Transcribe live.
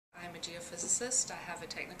geophysicist. I have a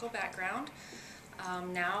technical background.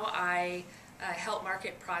 Now I help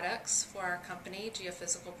market products for our company,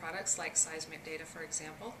 geophysical products like seismic data, for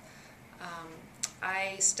example.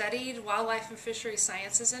 I studied wildlife and fishery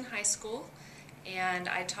sciences in high school, and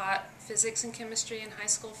I taught physics and chemistry in high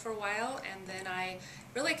school for a while, and then I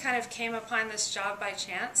really kind of came upon this job by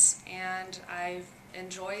chance, and I've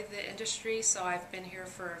enjoyed the industry, so I've been here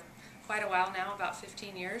for quite a while now, about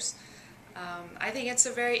 15 years. I think it's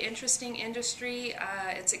a very interesting industry.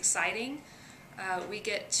 It's exciting. We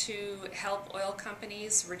get to help oil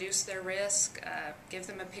companies reduce their risk, give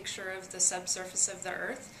them a picture of the subsurface of the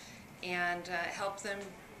earth, and help them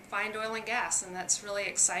find oil and gas, and that's really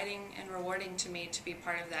exciting and rewarding to me to be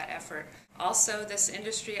part of that effort. Also, this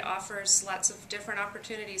industry offers lots of different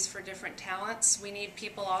opportunities for different talents. We need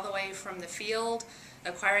people all the way from the field,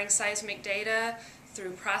 acquiring seismic data,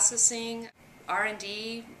 through processing,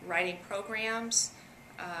 R&D, writing programs,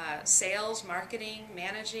 sales, marketing,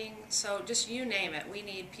 managing, so just you name it. We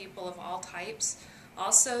need people of all types.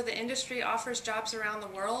 Also, the industry offers jobs around the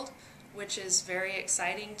world, which is very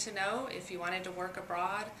exciting to know if you wanted to work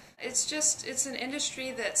abroad. It's an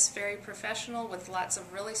industry that's very professional with lots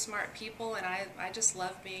of really smart people, and I just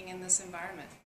love being in this environment.